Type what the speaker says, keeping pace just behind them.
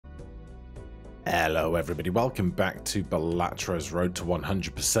Hello everybody, welcome back to Balatro's Road to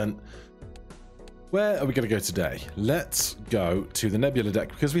 100%. Where are we going to go today? Let's go to the Nebula deck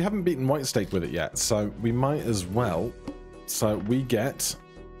because we haven't beaten White Stake with it yet, so we might as well. So we get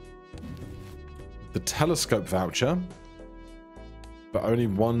the telescope voucher, but only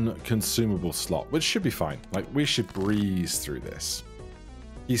one consumable slot, which should be fine. Like, we should breeze through this.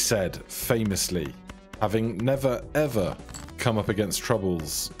 He said, famously, having never ever come up against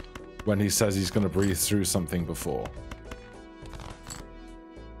troubles when he says he's going to breeze through something before.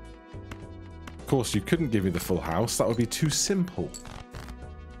 Of course, you couldn't give me the full house. That would be too simple.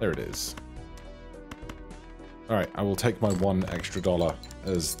 There it is. Alright, I will take my $1 extra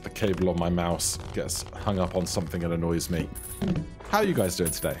as the cable on my mouse gets hung up on something that annoys me. How are you guys doing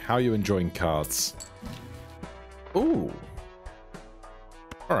today? How are you enjoying cards? Ooh.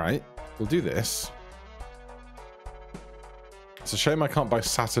 Alright, we'll do this. It's a shame I can't buy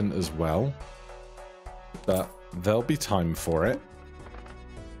Saturn as well, but there'll be time for it.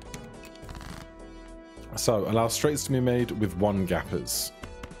 So, allow straights to be made with 1 gappers.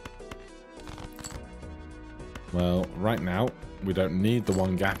 Well, right now, we don't need the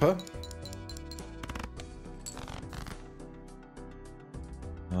 1 gapper.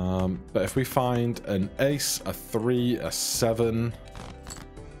 But if we find an ace, a 3, a 7,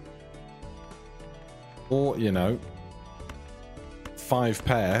 or, you know, 5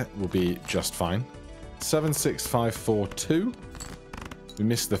 pair will be just fine. 7, 6, 5, 4, 2. We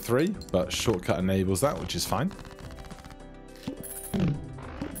missed the 3, but shortcut enables that, which is fine.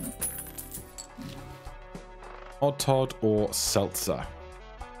 Odd Todd or Seltzer.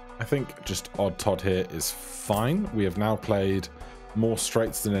 I think just Odd Todd here is fine. We have now played more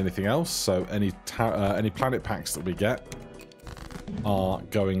straights than anything else, so any planet packs that we get are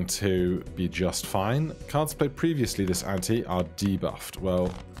going to be just fine. Cards played previously this ante are debuffed.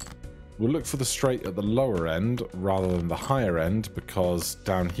 Well, we'll look for the straight at the lower end rather than the higher end, because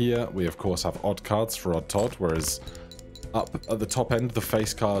down here we of course have odd cards for Odd Todd, whereas up at the top end the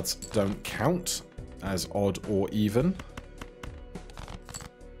face cards don't count as odd or even.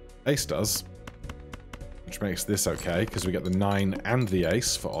 Ace does, which makes this okay because we get the 9 and the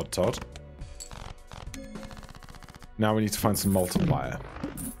ace for Odd Todd. Now we need to find some multiplier.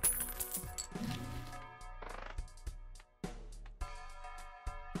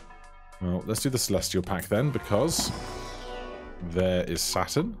 Well, let's do the Celestial pack then, because there is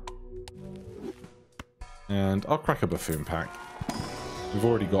Saturn. And I'll crack a Buffoon pack. We've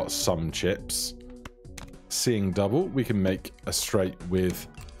already got some chips. Seeing double, we can make a straight with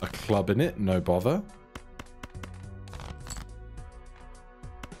a club in it, no bother.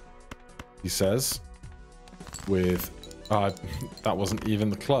 He says, with that wasn't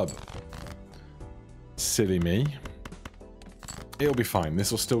even the club. Silly me. It'll be fine. This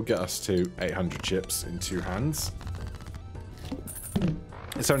will still get us to 800 chips in 2 hands.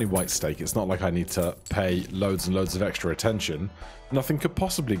 It's only White Stake. It's not like I need to pay loads and loads of extra attention. Nothing could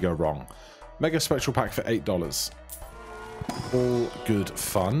possibly go wrong. Mega Spectral pack for $8. All good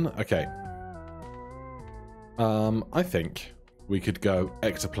fun. Okay. I think we could go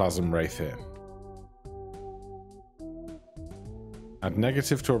Ectoplasm Wraith here. Add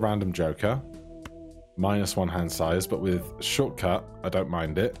negative to a random joker. -1 hand size, but with shortcut, I don't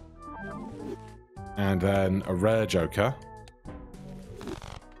mind it. And then a rare joker.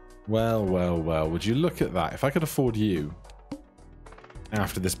 Well, well, well, would you look at that? If I could afford you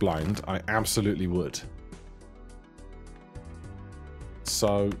after this blind, I absolutely would.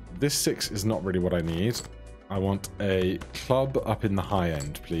 So this 6 is not really what I need. I want a club up in the high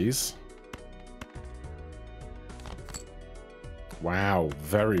end, please. Wow,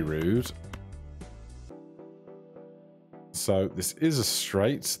 very rude. So this is a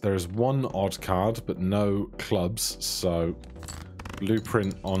straight. There is 1 odd card, but no clubs. So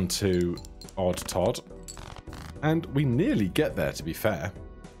blueprint onto Odd Todd. And we nearly get there, to be fair.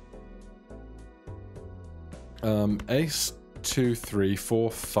 Ace, 2, 3,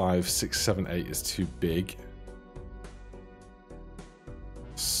 4, 5, 6, 7, 8 is too big.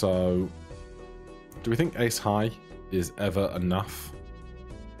 So do we think ace high is ever enough?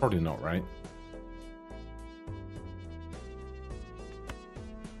 Probably not, right?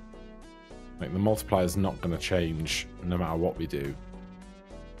 Like, the multiplier is not going to change no matter what we do.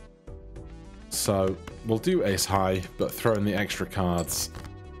 So we'll do ace high, but throw in the extra cards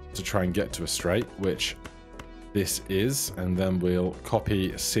to try and get to a straight, which this is, and then we'll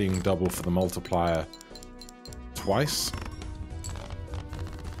copy Seeing Double for the multiplier twice.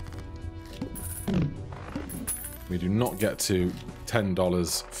 We do not get to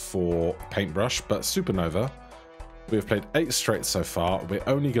 $10 for Paintbrush, but Supernova, we have played 8 straights so far. We're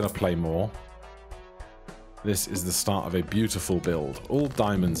only going to play more. This is the start of a beautiful build. All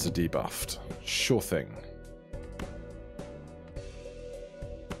diamonds are debuffed. Sure thing.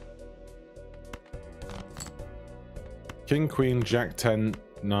 King, Queen, Jack 10,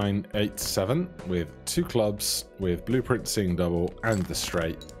 9, 8, 7 with 2 clubs with blueprint, seeing double, and the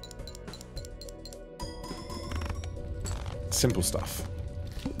straight. Simple stuff.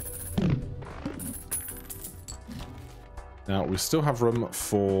 Now we still have room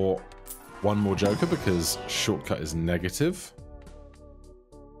for one more joker because shortcut is negative.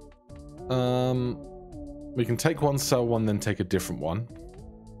 We can take one, sell one, then take a different one.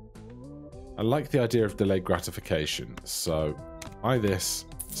 I like the idea of delayed gratification. So buy this,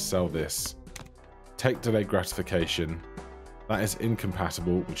 sell this, take delayed gratification. That is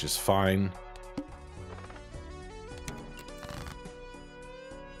incompatible, which is fine.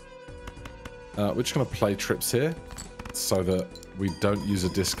 We're just going to play trips here so that we don't use a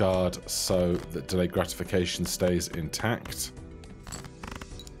discard, so that delayed gratification stays intact.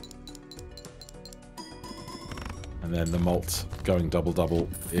 And then the malt going double-double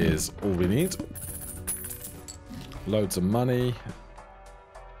is all we need. Loads of money.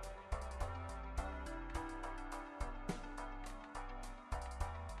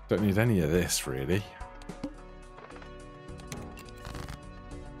 Don't need any of this, really.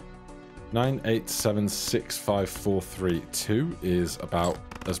 9, 8, 7, 6, 5, 4, 3, 2 is about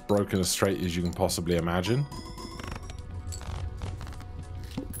as broken a straight as you can possibly imagine.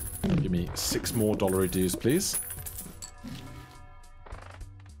 Give me 6 more dollary dues, please.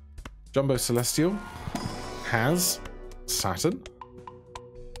 Jumbo Celestial has Saturn.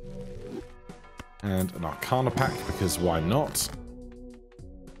 And an Arcana pack, because why not?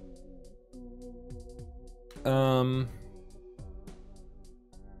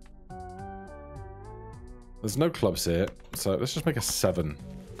 There's no clubs here, so let's just make a 7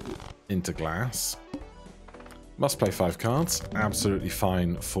 into glass. Must play 5 cards. Absolutely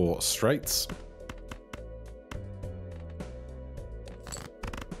fine for straights.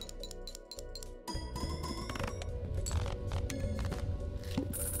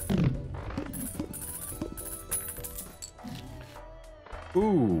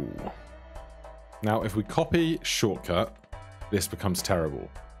 Ooh. Now, if we copy shortcut, this becomes terrible.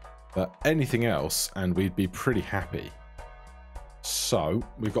 But anything else, and we'd be pretty happy. So,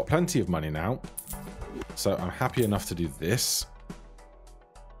 we've got plenty of money now. So, I'm happy enough to do this.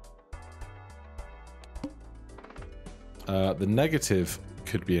 The negative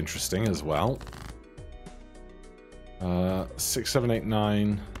could be interesting as well. 6, 7, 8,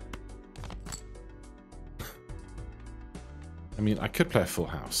 9. I mean, I could play a full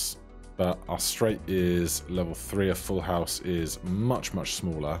house. But our straight is level 3. A full house is much, much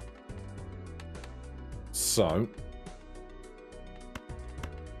smaller. So,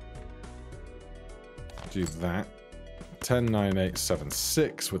 do that. 10, 9, 8, 7,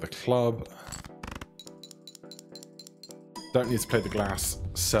 6 with a club. Don't need to play the glass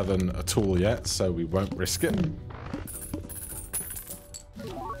 7 at all yet, so we won't risk it.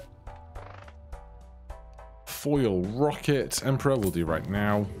 Foil rocket. Emperor we'll do right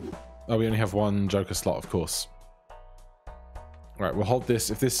now. Oh, we only have 1 joker slot, of course. Right, we'll hold this.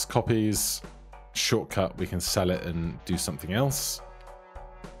 If this copies shortcut, we can sell it and do something else.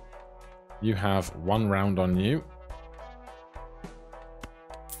 You have 1 round on you.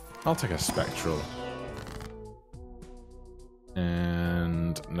 I'll take a spectral.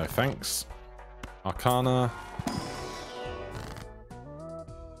 And no thanks. Arcana.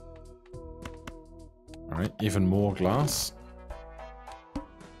 Alright, even more glass.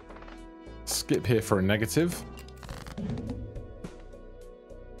 Skip here for a negative.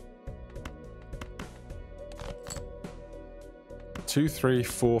 Two, 3,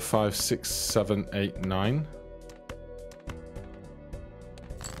 4, 5, 6, 7, 8, 9.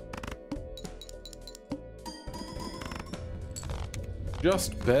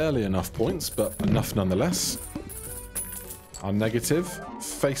 Just barely enough points, but enough nonetheless. Our negative,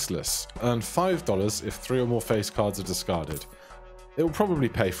 faceless. Earn $5 if 3 or more face cards are discarded. It will probably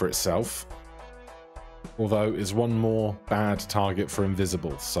pay for itself. Although is 1 more bad target for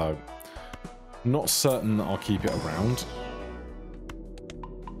invisible, so not certain that I'll keep it around.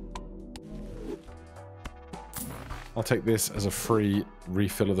 I'll take this as a free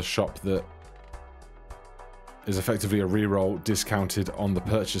refill of the shop that is effectively a reroll discounted on the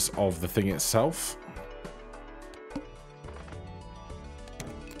purchase of the thing itself.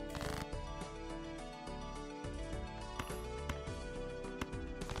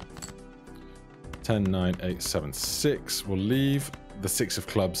 $10, 9, 8, 7, 6. We'll leave the 6 of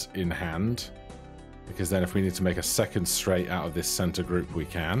clubs in hand, because then if we need to make a second straight out of this center group, we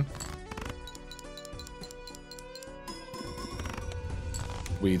can.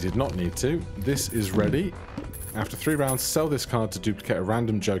 We did not need to. This is ready. After 3 rounds, sell this card to duplicate a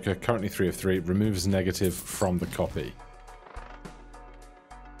random joker, currently 3 of 3, removes negative from the copy.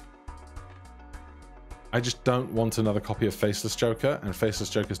 I just don't want another copy of Faceless Joker, and Faceless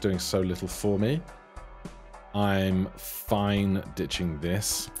Joker is doing so little for me. I'm fine ditching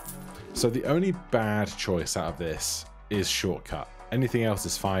this. So the only bad choice out of this is Shortcut. Anything else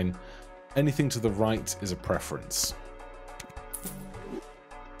is fine. Anything to the right is a preference.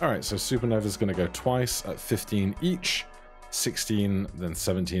 Alright, so Supernova is going to go twice at 15 each. 16, then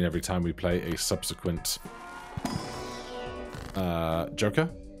 17 every time we play a subsequent Joker.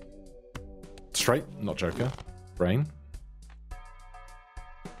 Straight, not Joker. Brain.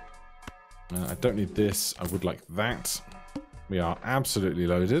 I don't need this. I would like that. We are absolutely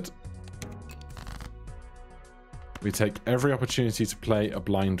loaded. We take every opportunity to play a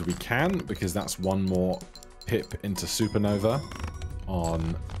blind we can, because that's one more pip into Supernova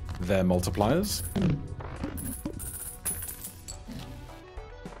on their multipliers.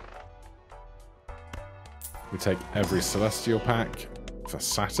 We take every Celestial pack for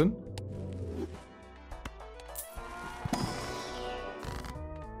Saturn.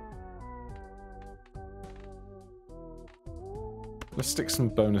 Let's stick some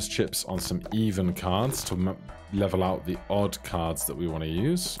bonus chips on some even cards to level out the odd cards that we want to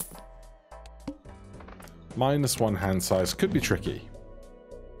use. -1 hand size could be tricky.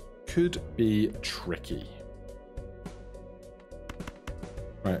 Could be tricky.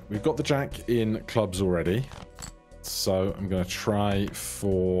 Right, we've got the jack in clubs already. So I'm going to try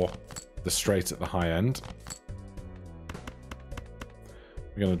for the straight at the high end.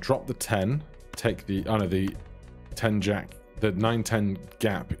 We're going to drop the 10. Take the... Oh no, the 10 jack. The 9-10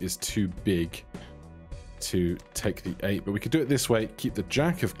 gap is too big to take the 8. But we could do it this way. Keep the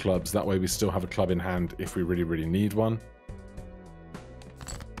jack of clubs. That way we still have a club in hand if we really, really need one.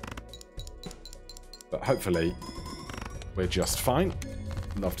 But hopefully we're just fine.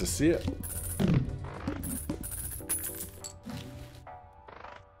 Love to see it.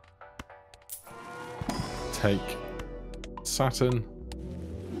 Take Saturn.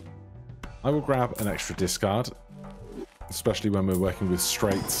 I will grab an extra discard, especially when we're working with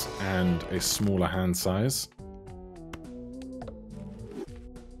straights and a smaller hand size.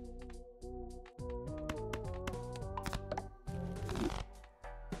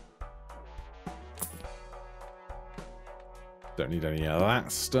 Don't need any of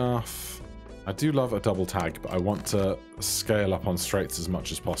that stuff. I do love a double tag, but I want to scale up on straights as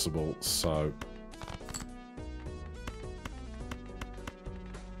much as possible, so...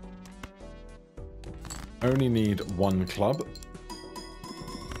 Only need 1 club.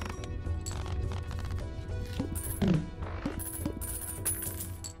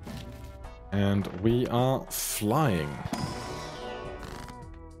 And we are flying.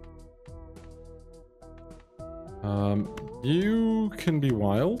 You can be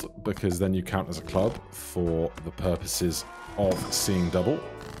wild, because then you count as a club for the purposes of seeing double.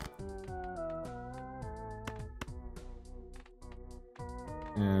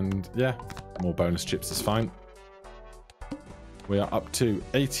 And yeah, more bonus chips is fine. We are up to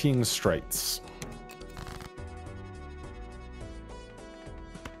 18 straights.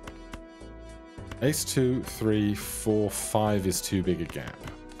 Ace 2, 3, 4, 5 is too big a gap.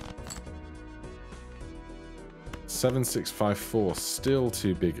 7, 6, 5, 4, still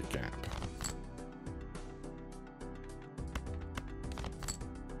too big a gap.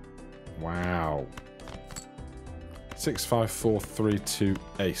 Wow. 6, 5, 4, 3, 2,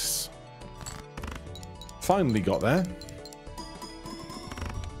 ace. Finally got there.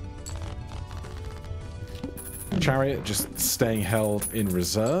 Chariot just staying held in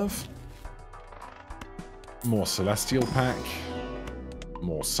reserve. More Celestial pack.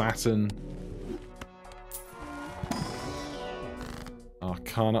 More Saturn.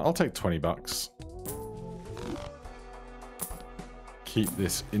 Arcana. I'll take 20 bucks. Keep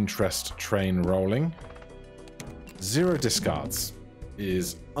this interest train rolling. 0 discards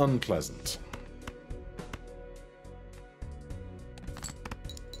is unpleasant.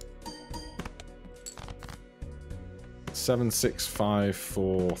 Seven, 6, 5,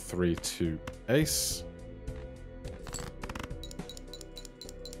 4, 3, 2, ace.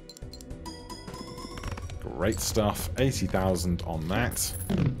 Great stuff. 80,000 on that.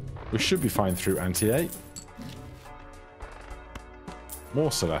 We should be fine through anti-8.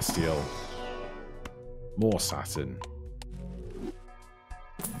 More Celestial. More Saturn.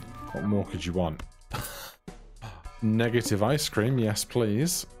 What more could you want? Negative ice cream, yes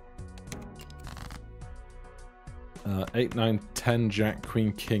please. 8, 9, 10, Jack,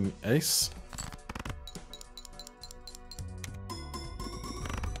 Queen, King, Ace.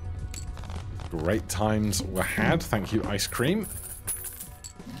 Great times were had. Thank you, Ice Cream.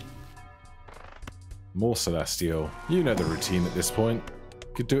 More Celestial. You know the routine at this point.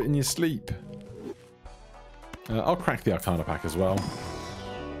 Could do it in your sleep. I'll crack the Arcana pack as well.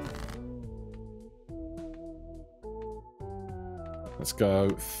 Let's go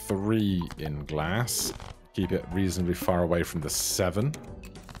 3 in glass. Keep it reasonably far away from the 7.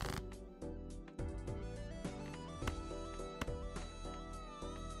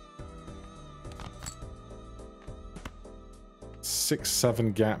 Six,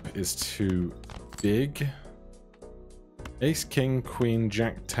 7 gap is too big. Ace, King, Queen,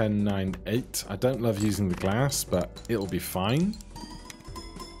 Jack, 10, 9, 8. I don't love using the glass, but it'll be fine.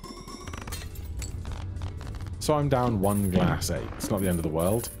 So I'm down 1 glass 8. It's not the end of the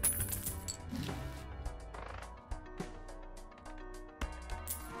world.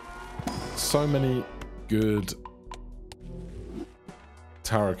 So many good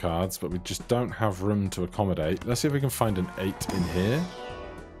tarot cards, but we just don't have room to accommodate. Let's see if we can find an 8 in here.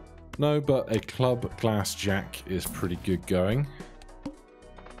 No, but a club glass jack is pretty good going.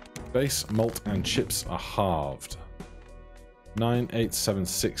 Base, malt, and chips are halved. 9, 8, 7,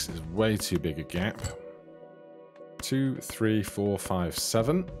 6 is way too big a gap. 2, 3, 4, 5,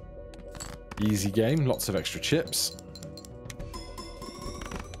 7. Easy game, lots of extra chips.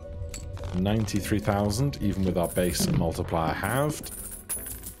 93,000, even with our base multiplier halved.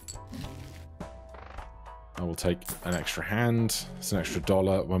 I will take an extra hand. It's an extra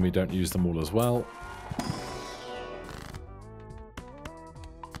 $1 when we don't use them all as well.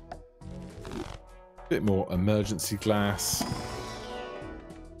 Bit more emergency glass.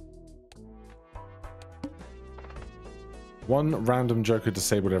 One random joker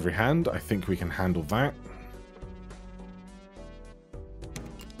disabled every hand. I think we can handle that.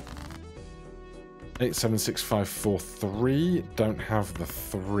 8, 7, 6, 5, 4, 3. Don't have the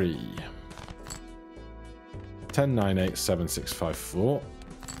 3. 10, 9, 8, 7, 6, 5, 4.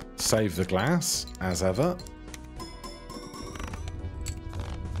 Save the glass, as ever.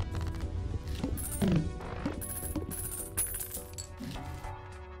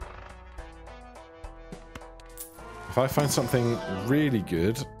 If I find something really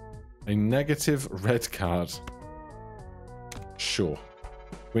good, a negative red card. Sure.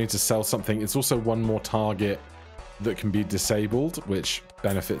 We need to sell something. It's also one more target that can be disabled, which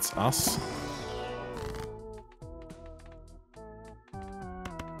benefits us.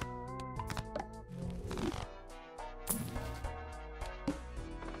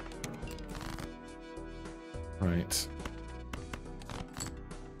 Right.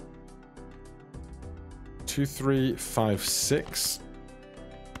 2, 3, 5, 6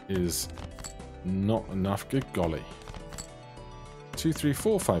 is not enough. Good golly. 2, 3,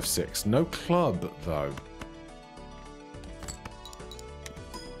 4, 5, 6. No club, though.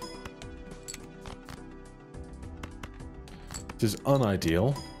 This is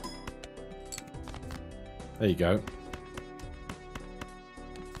unideal. There you go.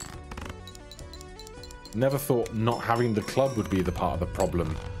 Never thought not having the club would be the part of the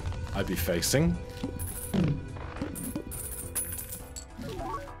problem I'd be facing.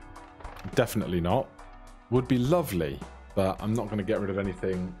 Definitely not. Would be lovely, but I'm not going to get rid of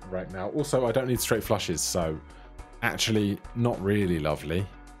anything right now. Also, I don't need straight flushes, so actually not really lovely.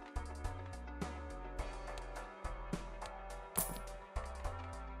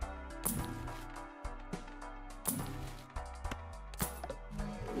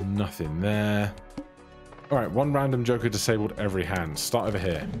 Nothing there. Alright, one random joker disabled every hand. Start over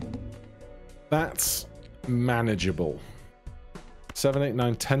here. That's manageable. 7, 8,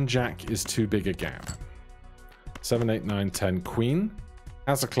 9, 10 jack is too big a gap. 7, 8, 9, 10 queen.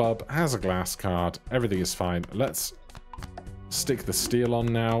 Has a club, has a glass card. Everything is fine. Let's stick the steel on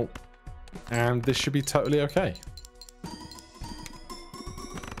now. And this should be totally okay.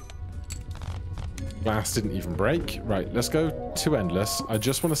 Glass didn't even break. Right, let's go to endless. I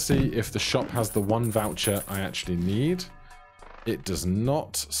just want to see if the shop has the one voucher I actually need. It does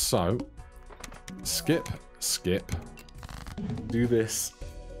not, so skip, skip. Do this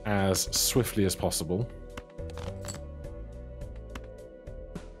as swiftly as possible.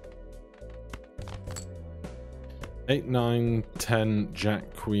 Eight, 9, 10,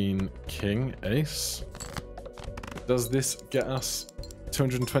 jack, queen, king, ace. Does this get us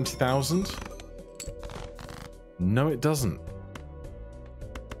 220,000? No, it doesn't.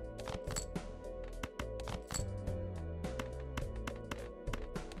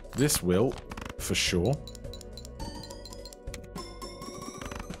 This will, for sure.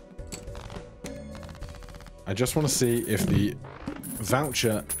 I just want to see if the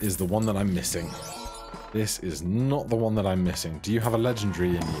voucher is the one that I'm missing. This is not the one that I'm missing. Do you have a legendary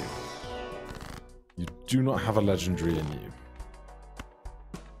in you? do not have a legendary in you.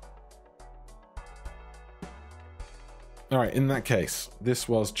 Alright, in that case, this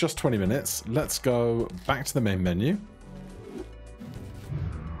was just 20 minutes. Let's go back to the main menu.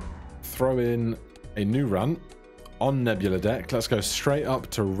 Throw in a new run on Nebula deck. Let's go straight up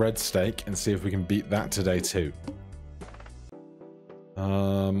to Red Stake and see if we can beat that today too.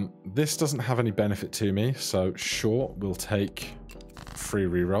 This doesn't have any benefit to me, so sure, we'll take free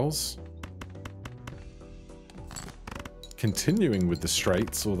rerolls. Continuing with the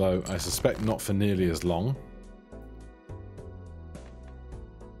straights, although I suspect not for nearly as long.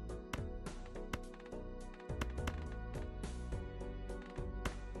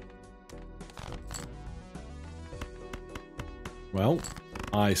 Well,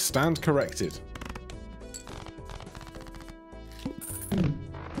 I stand corrected.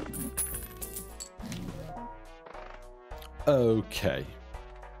 Okay.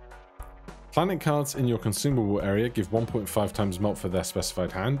 Planet cards in your consumable area give 1.5 times melt for their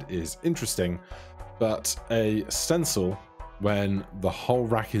specified hand is interesting, but a stencil when the whole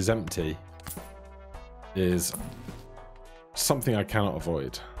rack is empty is something I cannot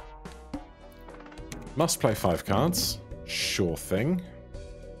avoid. Must play 5 cards. Sure thing.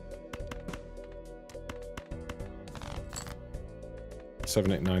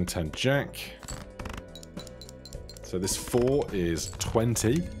 Seven, 8, 9, 10 jack. So this 4 is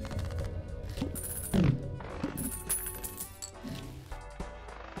 20.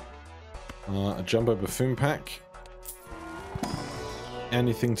 A jumbo buffoon pack.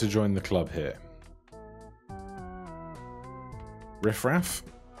 Anything to join the club here. Riffraff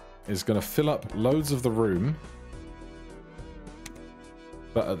is going to fill up loads of the room,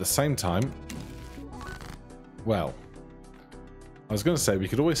 but at the same time, well, I was going to say we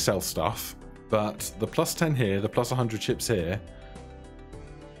could always sell stuff, but the plus 10 here, the plus 100 chips here,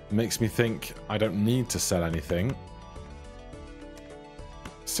 makes me think I don't need to sell anything.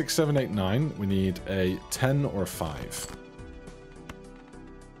 6, 7, 8, 9, we need a 10 or a 5.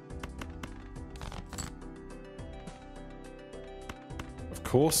 Of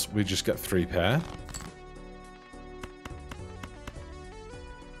course, we just get 3 pair.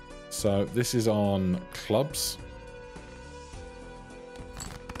 So this is on clubs.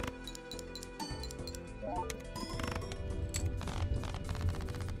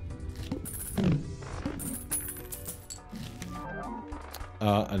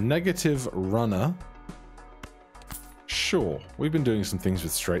 A negative runner. Sure, we've been doing some things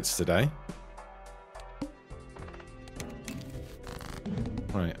with straights today.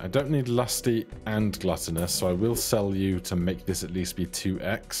 Right, I don't need lusty and gluttonous, so I will sell you to make this at least be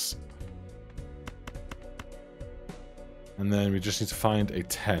 2x. And then we just need to find a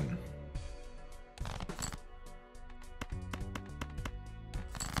 10.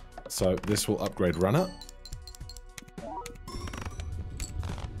 So this will upgrade runner.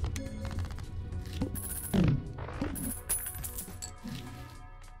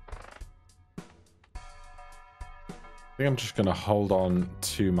 I think I'm just going to hold on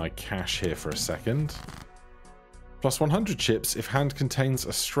to my cash here for a second. Plus 100 chips if hand contains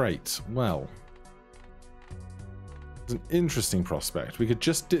a straight. Well, it's an interesting prospect. We could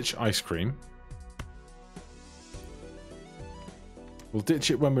just ditch ice cream. We'll ditch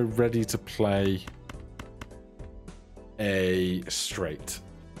it when we're ready to play a straight.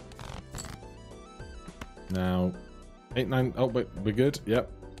 Now, 8, 9, oh wait, we're good,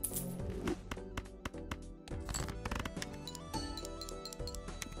 yep.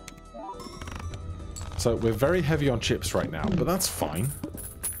 So we're very heavy on chips right now, but that's fine.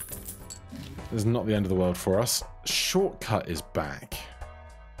 It's not the end of the world for us. Shortcut is back.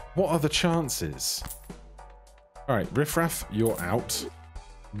 What are the chances? Alright, Riffraff, you're out.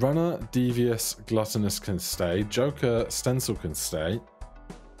 Runner, Devious, Gluttonous can stay. Joker, Stencil can stay.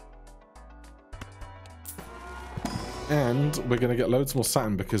 And we're going to get loads more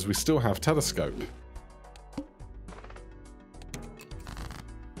Saturn because we still have Telescope.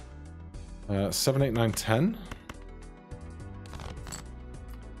 7, 8, 9, 10.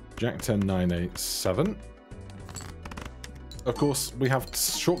 Jack 10, 9, 8, 7. Of course, we have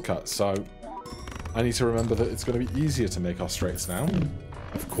shortcut, so I need to remember that it's going to be easier to make our straights now.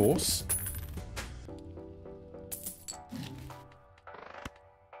 Of course.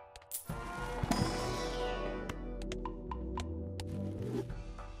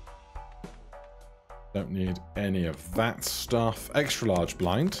 Don't need any of that stuff. Extra large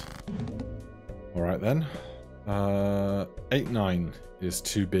blind. Alright then. 8, 9 is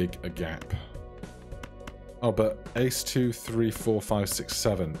too big a gap. Oh, but ace 2, 3, 4, 5, 6,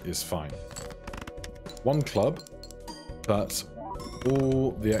 7 is fine. 1 club, but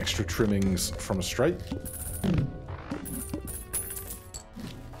all the extra trimmings from a straight.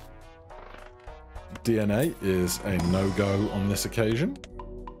 DNA is a no-go on this occasion.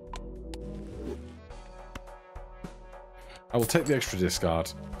 I will take the extra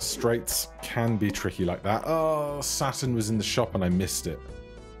discard. Straights can be tricky like that. Oh, Saturn was in the shop and I missed it.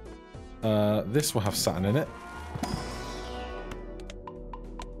 This will have Saturn in it.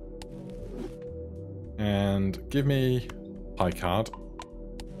 And give me high card.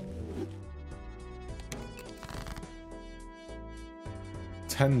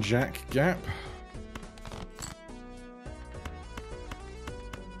 Jack gap.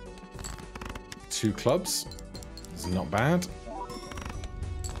 Two clubs. This is not bad.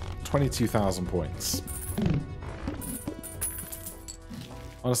 22,000 points.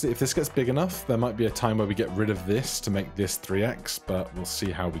 Honestly, if this gets big enough, there might be a time where we get rid of this to make this 3x, but we'll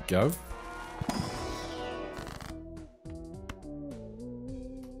see how we go.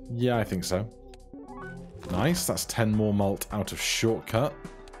 Yeah, I think so. Nice, that's 10 more malt out of shortcut.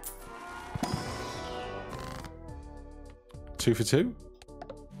 2 for 2.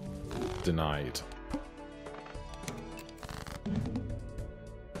 Denied.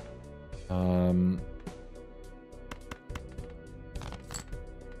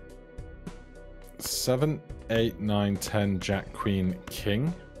 Seven, 8, 9, 10, Jack, Queen,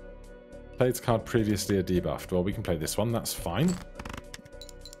 King. Played card previously a debuffed. Well, we can play this one, that's fine.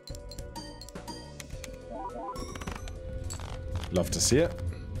 Love to see it.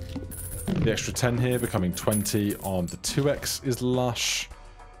 The extra 10 here becoming 20 on the 2x is lush.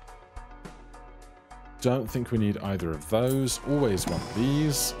 Don't think we need either of those. Always want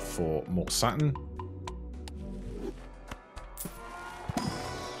these for more Saturn.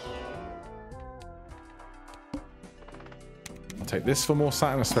 I'll take this for more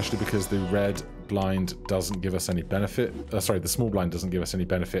Saturn, especially because the red blind doesn't give us any benefit. Sorry, the small blind doesn't give us any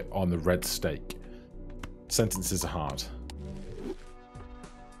benefit on the red stake. Sentences are hard.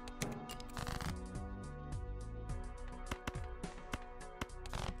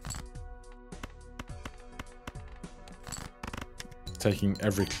 Taking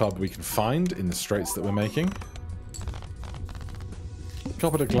every club we can find in the straights that we're making. A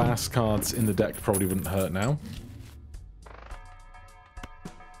couple of glass cards in the deck probably wouldn't hurt now.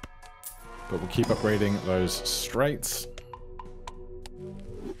 But we'll keep upgrading those straights.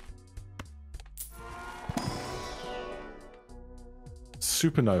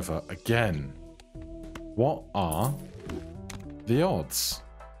 Supernova again. What are the odds?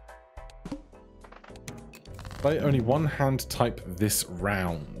 Play only one hand type this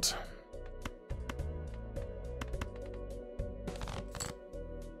round.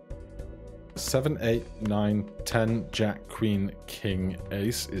 Seven, 8, 9, 10, Jack, Queen, King,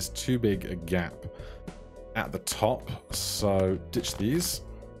 Ace is too big a gap at the top, so ditch these.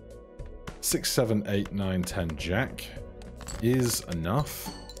 6, 7, 8, 9, 10, Jack is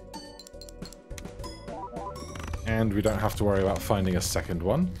enough. And we don't have to worry about finding a second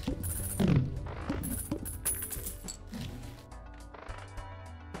one.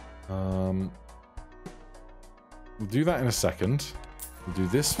 We'll do that in a second. We'll do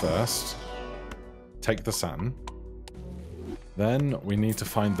this first. Take the Saturn. Then we need to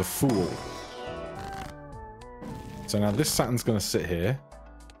find the Fool. So now this Saturn's going to sit here.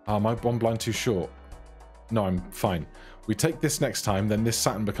 My one blind too short. No, I'm fine. We take this next time, then this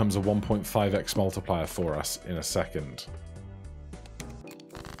Saturn becomes a 1.5x multiplier for us in a second.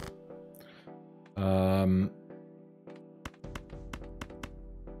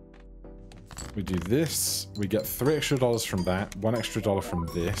 We do this. We get $3 extra from that. $1 extra from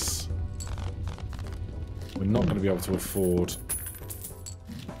this. We're not going to be able to afford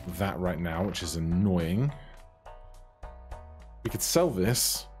that right now, which is annoying. We could sell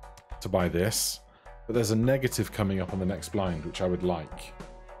this to buy this, but there's a negative coming up on the next blind, which I would like.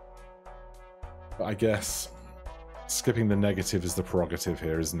 But I guess skipping the negative is the prerogative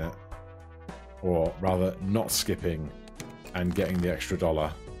here, isn't it? Or rather, not skipping and getting the extra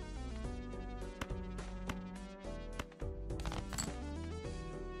 $1.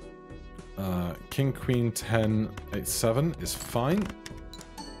 King, Queen, 10, 8, 7 is fine.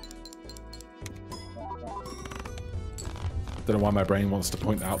 Don't know why my brain wants to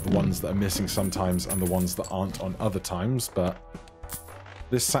point out the ones that are missing sometimes and the ones that aren't on other times, but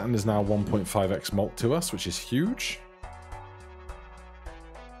this Saturn is now 1.5x mult to us, which is huge.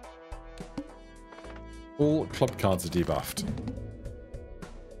 All club cards are debuffed.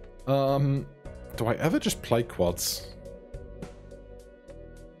 Do I ever just play quads?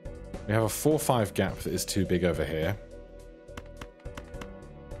 We have a 4-5 gap that is too big over here.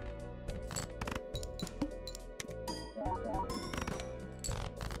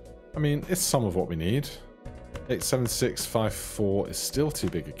 I mean, it's some of what we need. 87654 is still too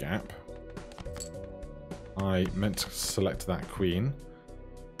big a gap. I meant to select that queen.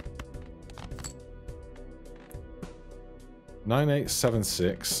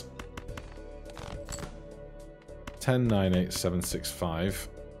 9876. 1098765.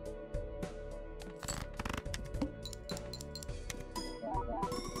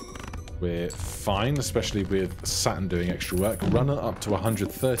 We're fine, especially with Saturn doing extra work. Runner up to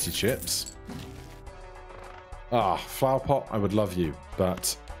 130 chips. Ah, Flower Pot, I would love you,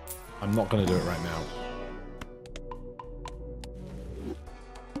 but I'm not going to do it right now.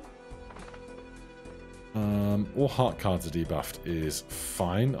 All heart cards are debuffed is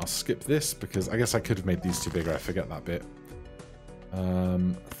fine. I'll skip this because I guess I could have made these too bigger. I forget that bit.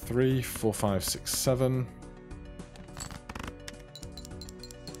 3, 4, 5, 6, 7.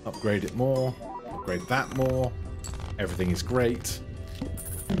 Upgrade it more. Upgrade that more. Everything is great.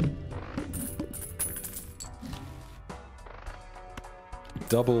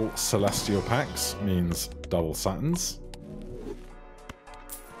 Double Celestial packs means double Saturns.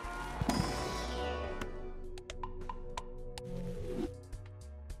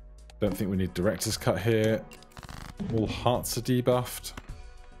 Don't think we need Director's Cut here. All hearts are debuffed.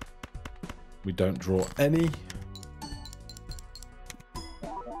 We don't draw any.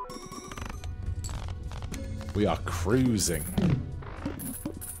 We are cruising.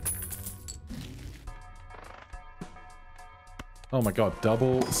 Oh my god,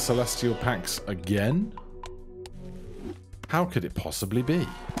 double Celestial packs again? How could it possibly be?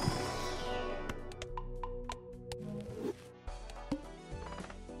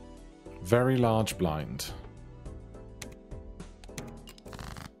 Very large blind.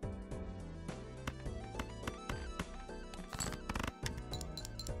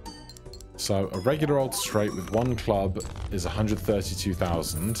 So a regular old straight with one club is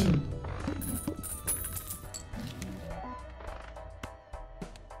 132,000.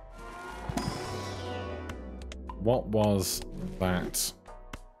 What was that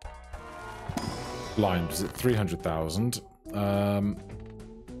blind? Was it 300,000?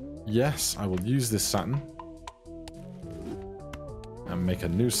 Yes, I will use this Saturn and make a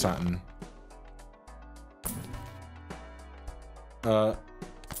new Saturn.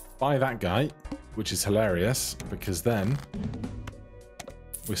 Buy that guy, which is hilarious because then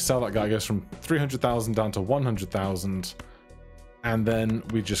we sell that guy, goes from 300,000 down to 100,000, and then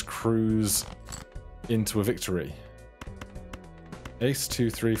we just cruise into a victory. Ace 2,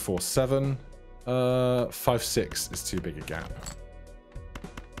 3, 4, 7. 5, 6 is too big a gap.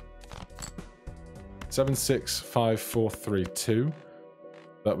 7, 6, 5, 4, 3, 2.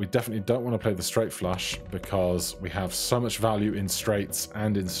 But we definitely don't want to play the straight flush because we have so much value in straights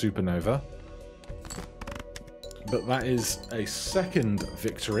and in supernova. But that is a second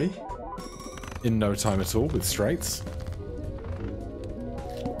victory in no time at all with straights.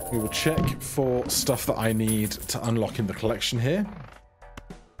 We will check for stuff that I need to unlock in the collection here.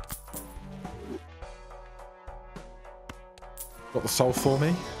 Got the soul for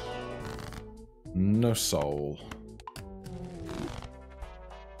me? No soul.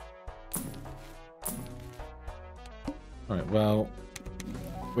 Alright, well,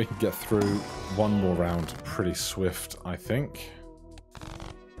 we can get through one more round pretty swift, I think.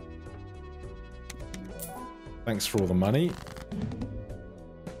 Thanks for all the money.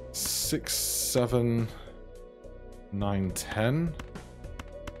 6, 7, 9, 10.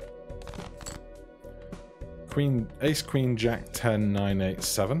 Queen, Ace, Queen, Jack, 10, 9, 8,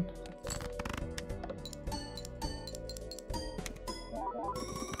 7.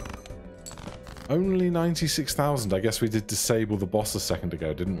 Only 96,000. I guess we did disable the boss a second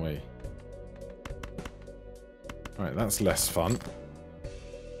ago, didn't we? Alright, that's less fun.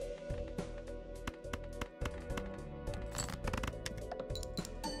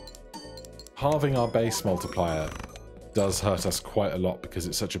 Halving our base multiplier does hurt us quite a lot because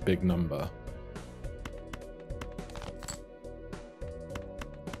it's such a big number.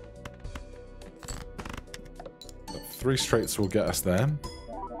 But 3 straights will get us there.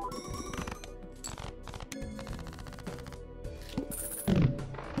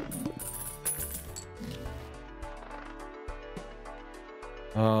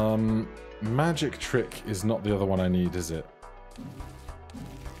 Magic Trick is not the other one I need, is it?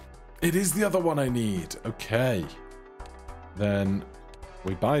 It is the other one I need. Okay. Then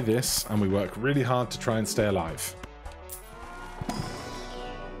we buy this and we work really hard to try and stay alive.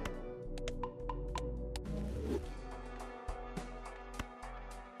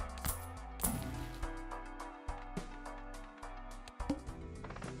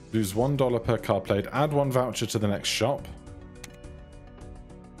 Lose $1 per card played. Add 1 voucher to the next shop.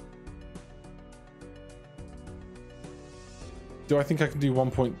 Do I think I can do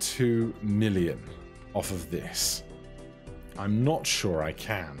 1.2 million off of this? I'm not sure I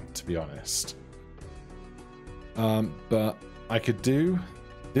can, to be honest. But I could do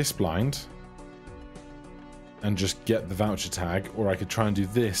this blind and just get the voucher tag, or I could try and do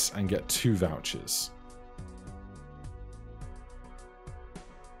this and get 2 vouchers.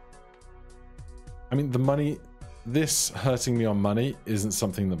 I mean, the money, this hurting me on money isn't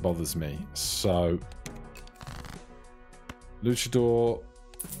something that bothers me. So, Luchador,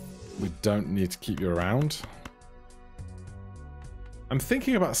 we don't need to keep you around. I'm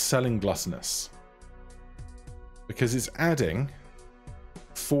thinking about selling Gluttonous because it's adding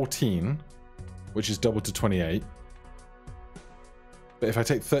 14, which is double to 28. But if I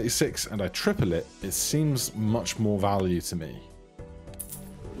take 36 and I triple it, it seems much more value to me.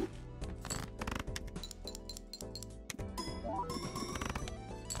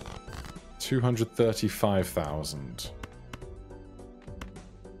 $235,000.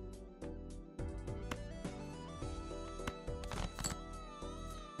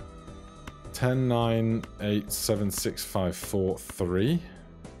 $10,987,654.3.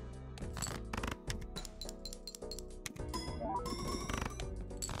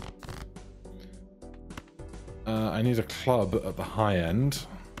 I need a club at the high end.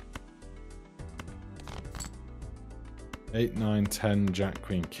 8, 9, 10, Jack,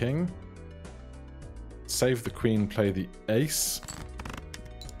 Queen, King. Save the Queen, play the Ace.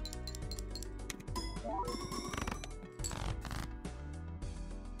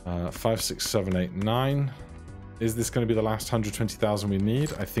 Five, 6, 7, 8, 9. Is this going to be the last 120,000 we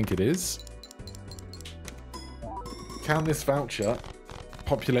need? I think it is. Can this voucher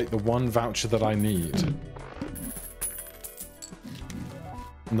populate the one voucher that I need?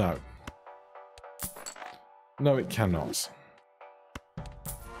 No. No, it cannot.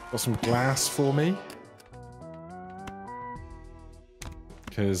 Got some glass for me?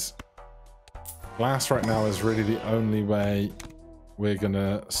 Because glass right now is really the only way we're going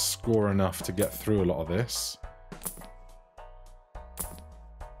to score enough to get through a lot of this.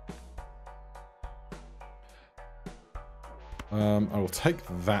 I will take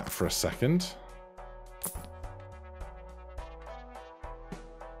that for a second.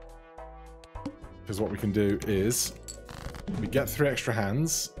 Because what we can do is we get 3 extra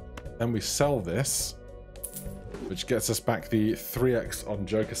hands, then we sell this, which gets us back the 3x on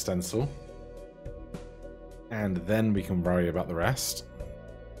Joker Stencil. And then we can worry about the rest.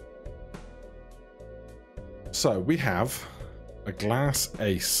 So we have a glass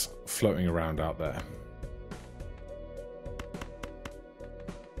ace floating around out there.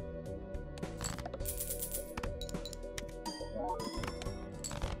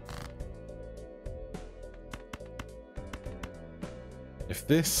 If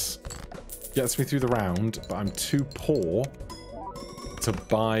this gets me through the round, but I'm too poor to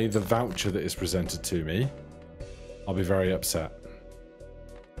buy the voucher that is presented to me, I'll be very upset.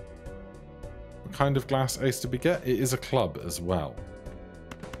 What kind of glass ace did we get? It is a club as well.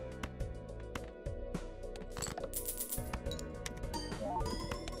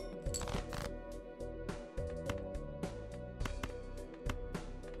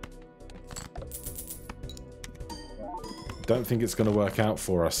 Don't think it's going to work out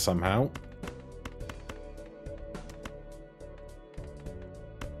for us somehow.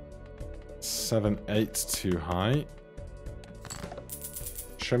 Seven, 8 too high.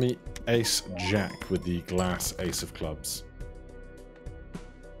 Show me ace jack with the glass ace of clubs.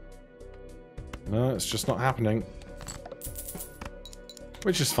 No, it's just not happening.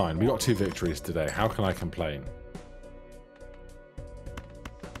 Which is fine. We got 2 victories today. How can I complain?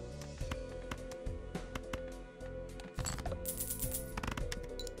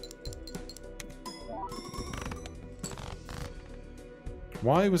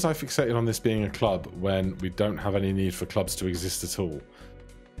 Why was I fixated on this being a club when we don't have any need for clubs to exist at all?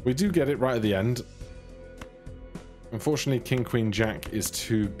 We do get it right at the end. Unfortunately, King, Queen, Jack is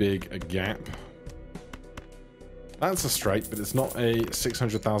too big a gap. That's a straight, but it's not a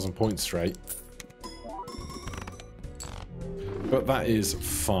 600,000 point straight. But that is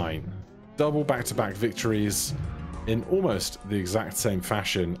fine. Double back-to-back victories in almost the exact same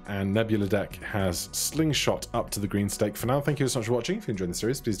fashion, and Nebula deck has slingshot up to the green stake. For now, thank you so much for watching. If you enjoyed the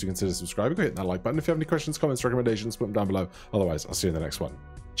series, please do consider subscribing. Hit that like button. If you have any questions, comments, recommendations, put them down below. Otherwise, I'll see you in the next one.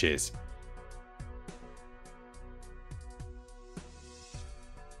 Cheers.